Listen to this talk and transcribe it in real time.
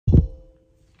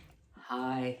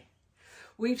Hi.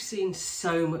 We've seen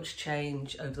so much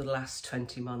change over the last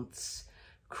 20 months.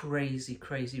 Crazy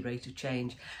rate of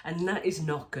change. And that is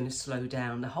not going to slow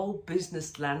down. The whole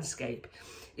business landscape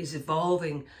is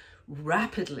evolving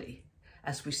rapidly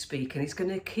as we speak, and it's going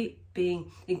to keep being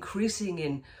increasing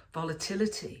in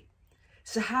volatility.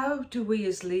 So how do we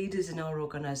as leaders in our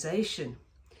organisation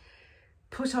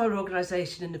put our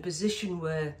organisation in a position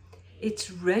where it's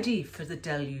ready for the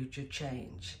deluge of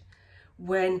change,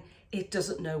 when it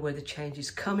doesn't know where the change is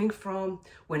coming from,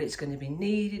 when it's going to be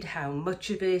needed, how much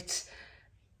of it,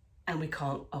 and we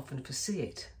can't often foresee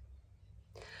it?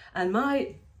 And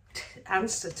my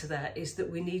answer to that is that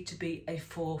we need to be a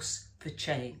force for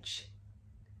change.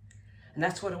 And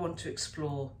that's what I want to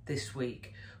explore this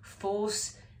week.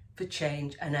 Force for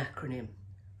change, an acronym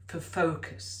for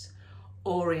focus,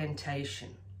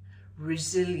 orientation,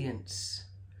 resilience,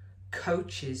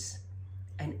 coaches,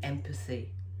 and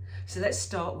empathy. So let's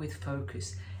start with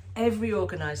focus. Every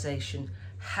organisation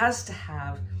has to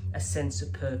have a sense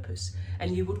of purpose.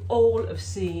 And you would all have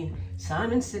seen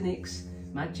Simon Sinek's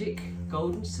Magic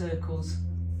Golden Circles,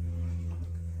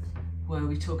 where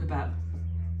we talk about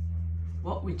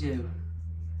what we do,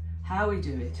 how we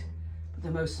do it, but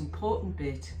the most important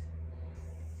bit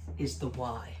is the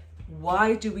why.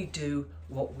 Why do we do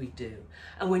what we do?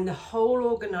 And when the whole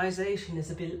organisation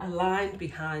is a bit aligned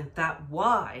behind that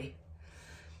why,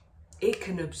 it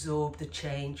can absorb the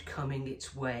change coming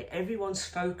its way. Everyone's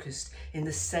focused in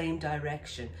the same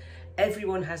direction.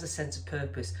 Everyone has a sense of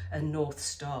purpose, a North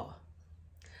Star.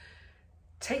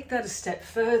 Take that a step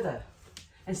further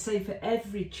and say for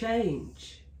every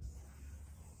change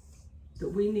that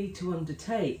we need to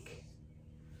undertake,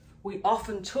 we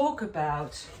often talk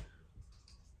about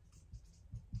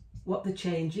what the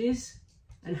change is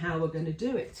and how we're going to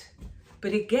do it.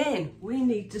 But again, we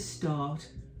need to start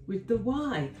with the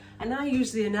why. And I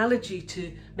use the analogy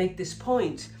to make this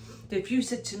point. If you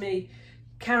said to me,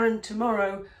 Karen,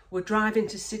 tomorrow we're driving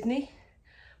to Sydney,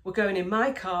 we're going in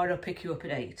my car and I'll pick you up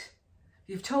at 8.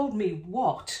 You've told me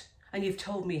what and you've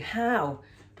told me how,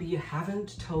 but you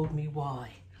haven't told me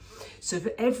why. So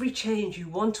for every change you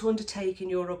want to undertake in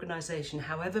your organisation,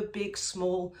 however big,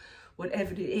 small,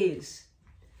 whatever it is,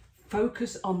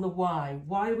 focus on the why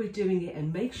we're doing it,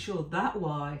 and make sure that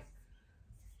why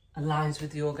aligns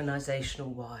with the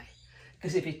organisational why.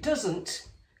 Because if it doesn't,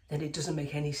 then it doesn't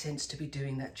make any sense to be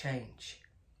doing that change.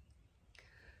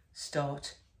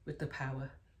 Start with the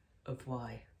power of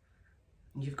why.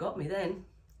 And you've got me then.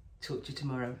 Talk to you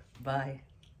tomorrow. Bye.